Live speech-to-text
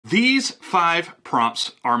These 5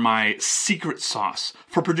 prompts are my secret sauce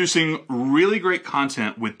for producing really great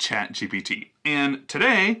content with ChatGPT. And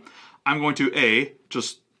today, I'm going to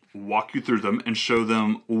just walk you through them and show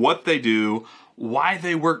them what they do, why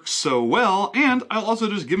they work so well, and I'll also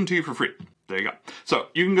just give them to you for free. There you go. So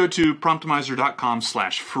you can go to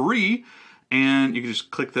promptimizer.com/free, and you can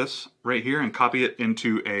just click this right here and copy it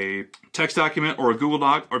into a text document or a Google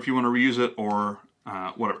Doc, or if you want to reuse it or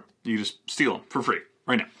whatever, you just steal them for free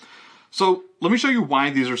right now. So let me show you why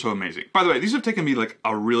these are so amazing. By the way, these have taken me like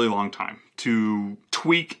a really long time to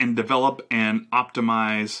tweak and develop and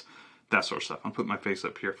optimize, that sort of stuff. I'll put my face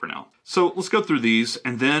up here for now. So let's go through these,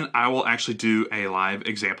 and then I will actually do a live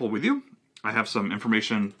example with you. I have some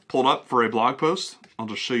information pulled up for a blog post. I'll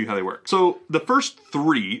just show you how they work. So the first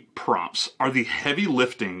 3 prompts are the heavy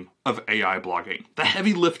lifting of AI blogging. The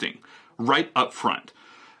heavy lifting right up front.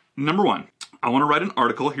 Number 1, I want to write an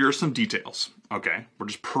article. Here are some details. Okay, we're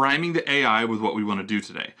just priming the AI with what we want to do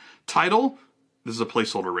today. Title, this is a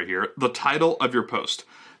placeholder right here. The title of your post.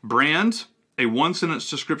 Brand, a 1-sentence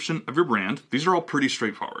description of your brand. These are all pretty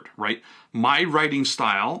straightforward, right? My writing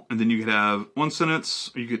style, and then you could have 1 sentence,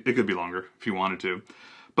 it could be longer if you wanted to,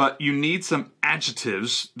 but you need some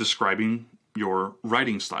adjectives describing your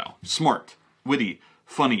writing style. Smart, witty,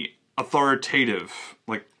 funny, authoritative,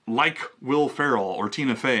 like Will Ferrell or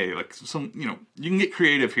Tina Fey, like some, you can get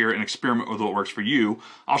creative here and experiment with what works for you.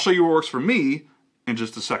 I'll show you what works for me in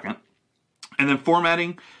just a second. And then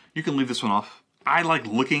formatting, you can leave this one off. I like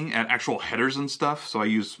looking at actual headers and stuff, so I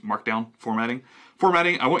use Markdown formatting.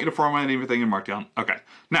 Formatting, I want you to format everything in Markdown. Okay,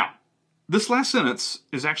 now, this last sentence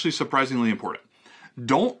is actually surprisingly important.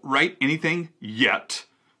 Don't write anything yet.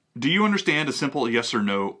 Do you understand a simple yes or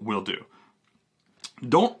no will do?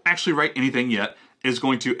 Don't actually write anything yet is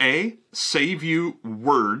going to A, save you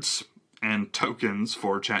words and tokens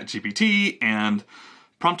for ChatGPT and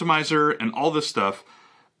Promptimizer and all this stuff,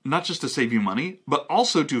 not just to save you money, but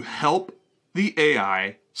also to help the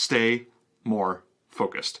AI stay more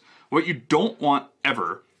focused. What you don't want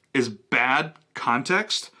ever is bad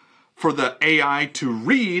context for the AI to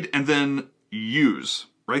read and then use,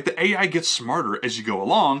 right? The AI gets smarter as you go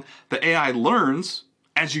along. The AI learns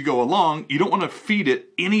as you go along. You don't want to feed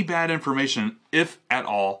it any bad information if at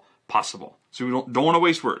all possible. So we don't want to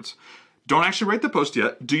waste words. Don't actually write the post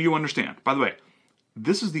yet. Do you understand? By the way,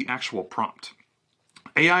 this is the actual prompt.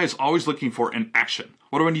 AI is always looking for an action.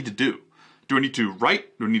 What do I need to do? Do I need to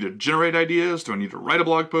write? Do I need to generate ideas? Do I need to write a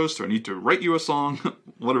blog post? Do I need to write you a song?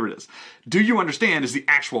 Whatever it is. Do you understand is the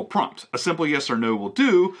actual prompt. A simple yes or no will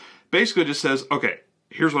do. Basically just says, okay,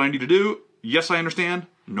 here's what I need to do. Yes, I understand.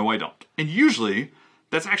 No, I don't. And usually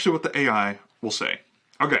that's actually what the AI will say.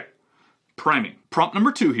 Okay, priming. Prompt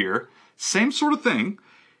number 2 here, same sort of thing.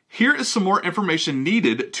 Here is some more information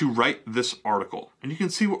needed to write this article. And you can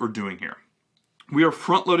see what we're doing here. We are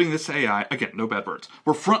front-loading this AI, again, no bad words.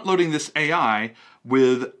 We're front-loading this AI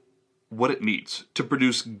with what it needs to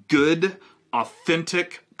produce good,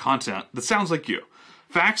 authentic content that sounds like you.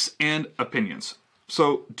 Facts and opinions.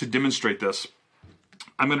 So to demonstrate this,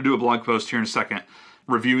 I'm going to do a blog post here in a second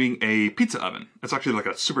reviewing a pizza oven. It's actually like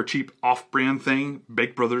a super cheap off-brand thing,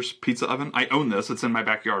 Bake Brothers pizza oven. I own this. It's in my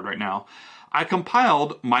backyard right now. I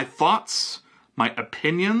compiled my thoughts, my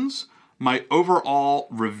opinions, my overall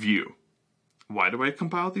review. Why do I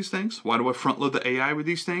compile these things? Why do I front load the AI with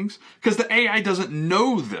these things? Because the AI doesn't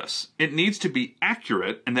know this. It needs to be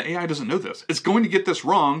accurate, and the AI doesn't know this. It's going to get this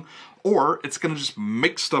wrong, or it's going to just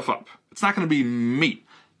make stuff up. It's not going to be me,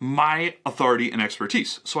 my authority and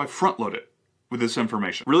expertise. So I front load it with this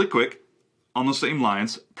information. Really quick, on the same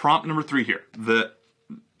lines, prompt number 3 here, that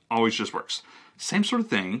always just works. Same sort of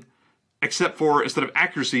thing, except for instead of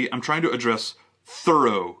accuracy, I'm trying to address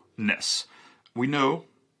thoroughness. We know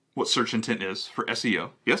what search intent is for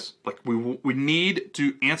SEO. Yes, like we need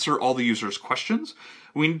to answer all the users' questions.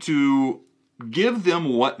 We need to give them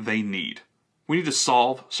what they need. We need to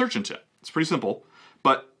solve search intent. It's pretty simple,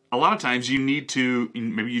 but a lot of times you need to,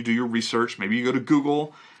 maybe you do your research, maybe you go to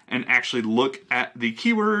Google and actually look at the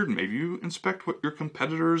keyword, maybe you inspect what your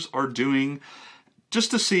competitors are doing,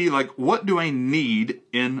 just to see like, what do I need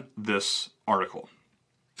in this article?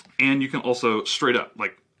 And you can also straight up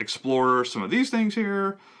like explore some of these things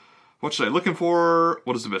here. What should I be looking for?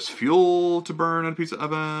 What is the best fuel to burn in a pizza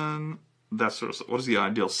oven? That sort of stuff. What is the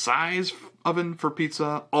ideal size oven for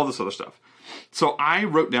pizza? All this other stuff. So I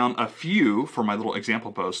wrote down a few for my little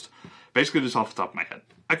example post, basically just off the top of my head.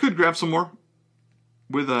 I could grab some more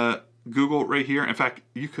with Google right here. In fact,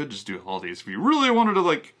 you could just do all these if you really wanted to,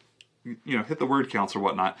 like, hit the word counts or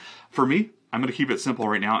whatnot. For me, I'm going to keep it simple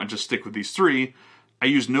right now and just stick with these 3. I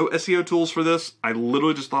use no SEO tools for this. I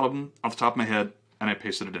literally just thought of them off the top of my head. and I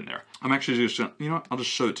pasted it in there. I'm actually just, you know what, I'll just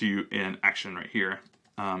show it to you in action right here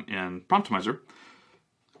in Promptimizer.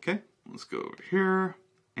 Okay, let's go over here.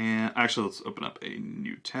 And actually, let's open up a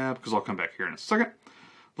new tab because I'll come back here in a second.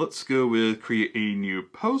 Let's go with create a new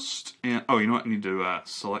post. And oh, you know what? I need to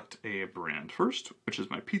select a brand first, which is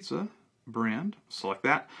my pizza brand. Select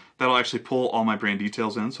that. That'll actually pull all my brand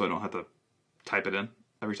details in so I don't have to type it in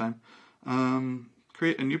every time.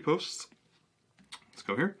 Create a new post. Let's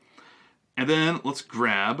go here. And then let's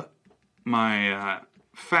grab my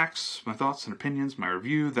facts, my thoughts and opinions, my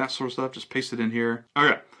review, that sort of stuff. Just paste it in here.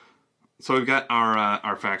 Okay. So we've got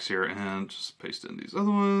our facts here, and just paste in these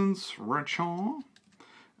other ones. Right on.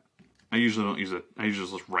 I usually don't use it. I usually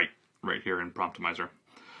just write right here in Promptimizer.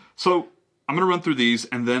 So I'm going to run through these,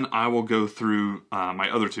 and then I will go through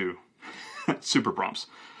my other two super prompts.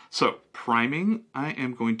 So priming, I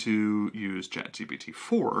am going to use ChatGPT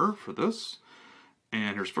 4 for this.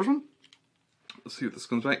 And here's the first one. Let's see what this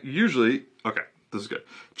comes back. Usually, okay, this is good.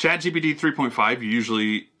 ChatGPT 3.5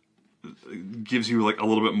 usually gives you like a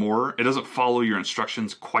little bit more. It doesn't follow your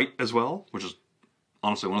instructions quite as well, which is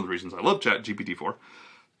honestly one of the reasons I love ChatGPT 4.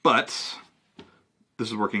 But this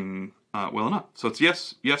is working well enough. So it's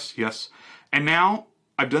yes, yes, yes. And now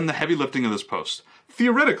I've done the heavy lifting of this post.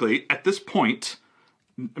 Theoretically, at this point,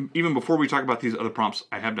 even before we talk about these other prompts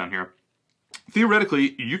I have down here,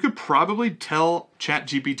 theoretically, you could probably tell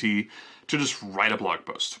ChatGPT to just write a blog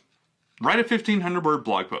post. Write a 1,500-word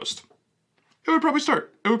blog post. It would probably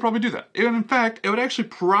start. It would probably do that. And in fact, it would actually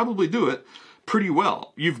probably do it pretty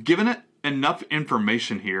well. You've given it enough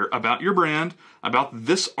information here about your brand, about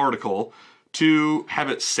this article, to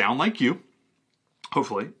have it sound like you,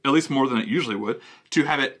 hopefully, at least more than it usually would, to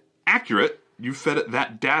have it accurate. You fed it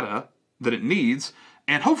that data that it needs,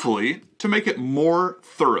 and hopefully to make it more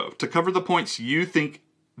thorough, to cover the points you think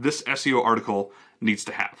this SEO article needs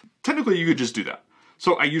to have. Technically, you could just do that.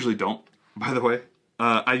 So I usually don't, by the way.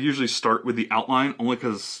 I usually start with the outline only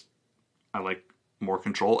because I like more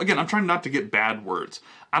control. Again, I'm trying not to get bad words.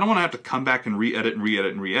 I don't want to have to come back and re-edit and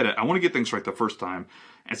re-edit and re-edit. I want to get things right the first time.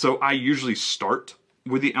 And so I usually start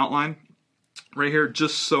with the outline right here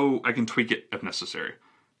just so I can tweak it if necessary,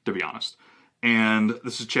 to be honest. And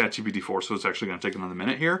this is ChatGPT 4, so it's actually going to take another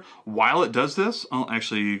minute here. While it does this, I'll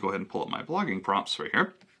actually go ahead and pull up my blogging prompts right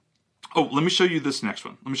here. Oh, let me show you this next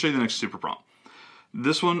one. Let me show you the next super prompt.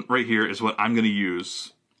 This one right here is what I'm going to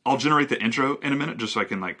use. I'll generate the intro in a minute just so I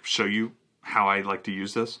can like show you how I like to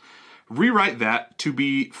use this. Rewrite that to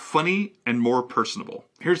be funny and more personable.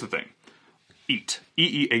 Here's the thing. EAT,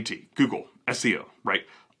 E-E-A-T, Google, SEO, right?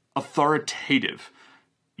 Authoritative.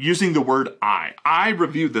 Using the word I. I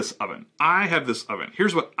reviewed this oven. I have this oven.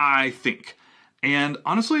 Here's what I think. And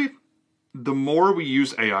honestly, the more we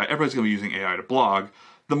use AI, everybody's going to be using AI to blog,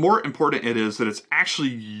 the more important it is that it's actually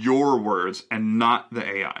your words and not the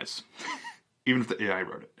AI's. Even if the AI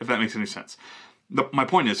wrote it, if that makes any sense. My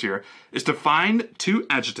point is here, is to find two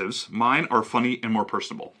adjectives. Mine are funny and more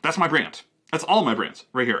personable. That's my brand. That's all my brands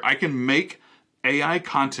right here. I can make AI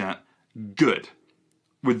content good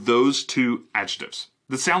with those two adjectives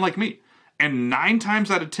that sound like me. And 9 times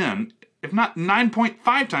out of 10, if not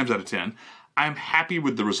 9.5 times out of 10, I'm happy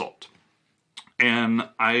with the result. And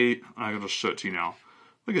I'll just show it to you now.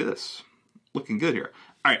 Look at this. Looking good here.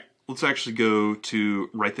 All right, let's actually go to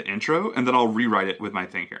write the intro, and then I'll rewrite it with my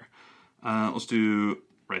thing here. Let's do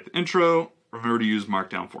write the intro. Remember to use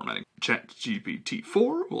markdown formatting. ChatGPT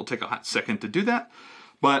 4 will take a hot second to do that.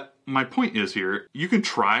 But my point is here, you can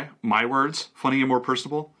try my words, funny and more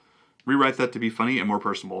personable. Rewrite that to be funny and more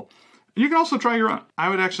personable. You can also try your own. I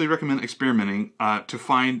would actually recommend experimenting to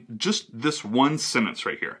find just this one sentence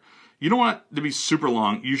right here. You don't want it to be super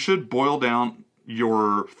long. You should boil down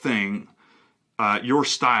your thing, your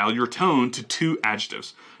style, your tone to 2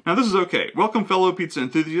 adjectives. Now this is okay. Welcome fellow pizza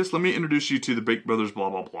enthusiasts. Let me introduce you to the Baked Brothers blah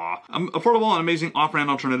blah blah. Affordable and amazing off-brand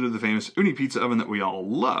alternative to the famous Uni pizza oven that we all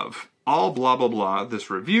love. All blah blah blah. This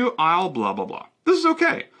review, I'll blah blah blah. This is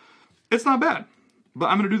okay. It's not bad. But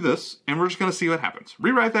I'm going to do this, and we're just going to see what happens.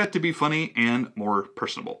 Rewrite that to be funny and more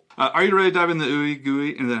personable. Are you ready to dive in the ooey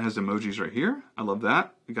gooey? And then it has emojis right here. I love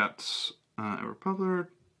that. We got Republic.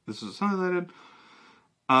 This is highlighted.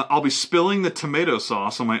 I'll be spilling the tomato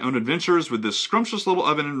sauce on my own adventures with this scrumptious little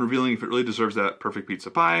oven and revealing if it really deserves that perfect pizza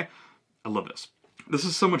pie. I love this. This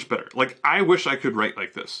is so much better. Like, I wish I could write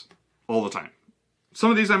like this all the time. Some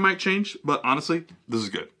of these I might change, but honestly, this is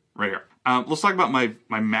good right here. Let's talk about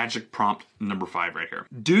my magic prompt number 5 right here.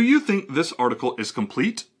 Do you think this article is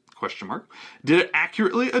complete? Question mark. Did it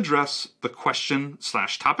accurately address the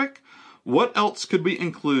question/topic? What else could we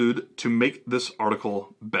include to make this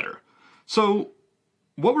article better? So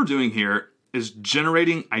what we're doing here is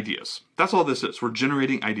generating ideas. That's all this is. We're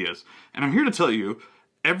generating ideas. And I'm here to tell you,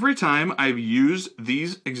 every time I've used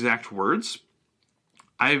these exact words,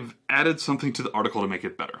 I've added something to the article to make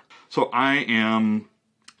it better. So I'm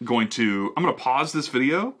going to pause this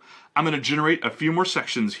video. I'm going to generate a few more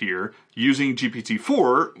sections here using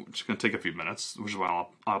GPT-4, which is going to take a few minutes, which is why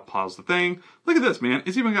I'll pause the thing. Look at this, man.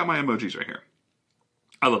 It's even got my emojis right here.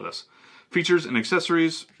 I love this. Features and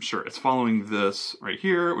accessories. Sure, it's following this right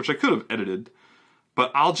here, which I could have edited, but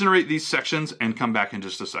I'll generate these sections and come back in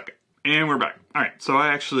just a second. And we're back. All right, so I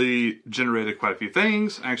actually generated quite a few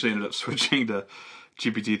things. I actually ended up switching to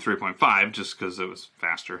GPT 3.5 just because it was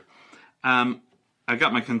faster. I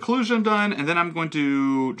got my conclusion done, and then I'm going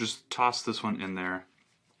to just toss this one in there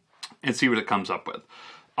and see what it comes up with.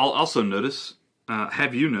 I'll also notice,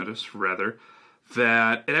 have you notice rather,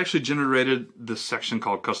 that it actually generated this section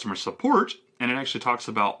called customer support, and it actually talks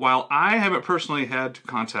about, while I haven't personally had to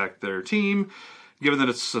contact their team, given that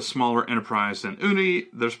it's a smaller enterprise than Uni,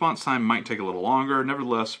 the response time might take a little longer.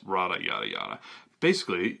 Nevertheless, yada, yada, yada.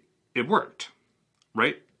 Basically, it worked,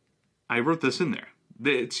 right? I wrote this in there.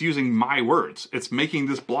 It's using my words. It's making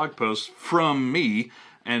this blog post from me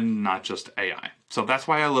and not just AI. So that's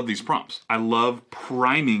why I love these prompts. I love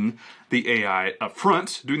priming the AI up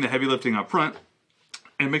front, doing the heavy lifting up front,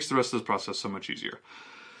 and it makes the rest of this process so much easier.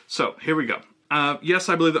 So here we go. Yes,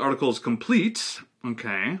 I believe the article is complete.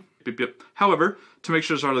 Okay. Yep, yep. However, to make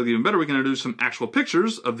sure this article is even better, we're going to do some actual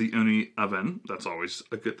pictures of the Uni oven. That's always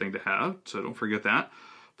a good thing to have, so don't forget that.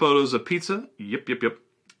 Photos of pizza. Yep, yep, yep.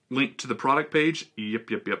 Link to the product page.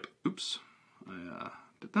 Yep, yep, yep. Oops. I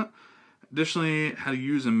did that. Additionally, how to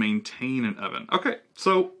use and maintain an oven. Okay,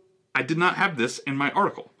 so I did not have this in my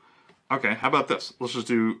article. Okay, how about this? Let's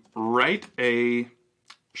just write a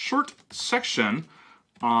short section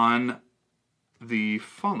on the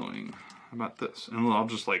following. How about this? And I'll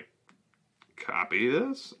just like copy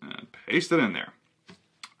this and paste it in there.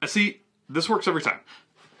 I see, this works every time.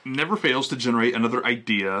 Never fails to generate another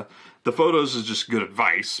idea. The photos is just good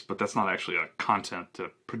advice, but that's not actually a content to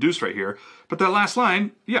produce right here. But that last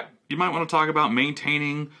line, yeah, you might want to talk about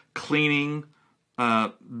maintaining, cleaning,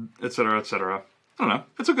 etc., etc. I don't know.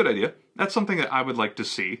 It's a good idea. That's something that I would like to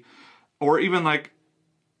see. Or even like,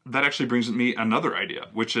 that actually brings me another idea,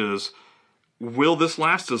 which is, will this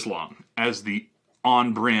last as long as the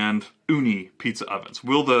on-brand Uni pizza ovens?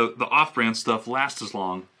 Will the off-brand stuff last as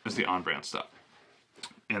long as the on-brand stuff?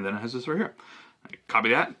 And then it has this right here. I copy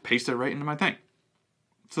that, paste it right into my thing.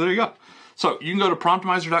 So there you go. So you can go to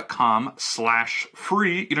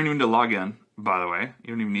promptmizer.com/free. You don't even need to log in, by the way.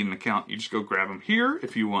 You don't even need an account. You just go grab them here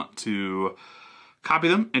if you want to copy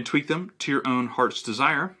them and tweak them to your own heart's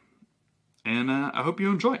desire. And I hope you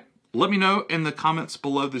enjoy. Let me know in the comments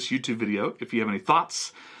below this YouTube video if you have any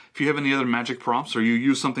thoughts, if you have any other magic prompts, or you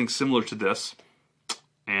use something similar to this.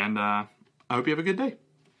 And I hope you have a good day.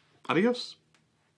 Adios.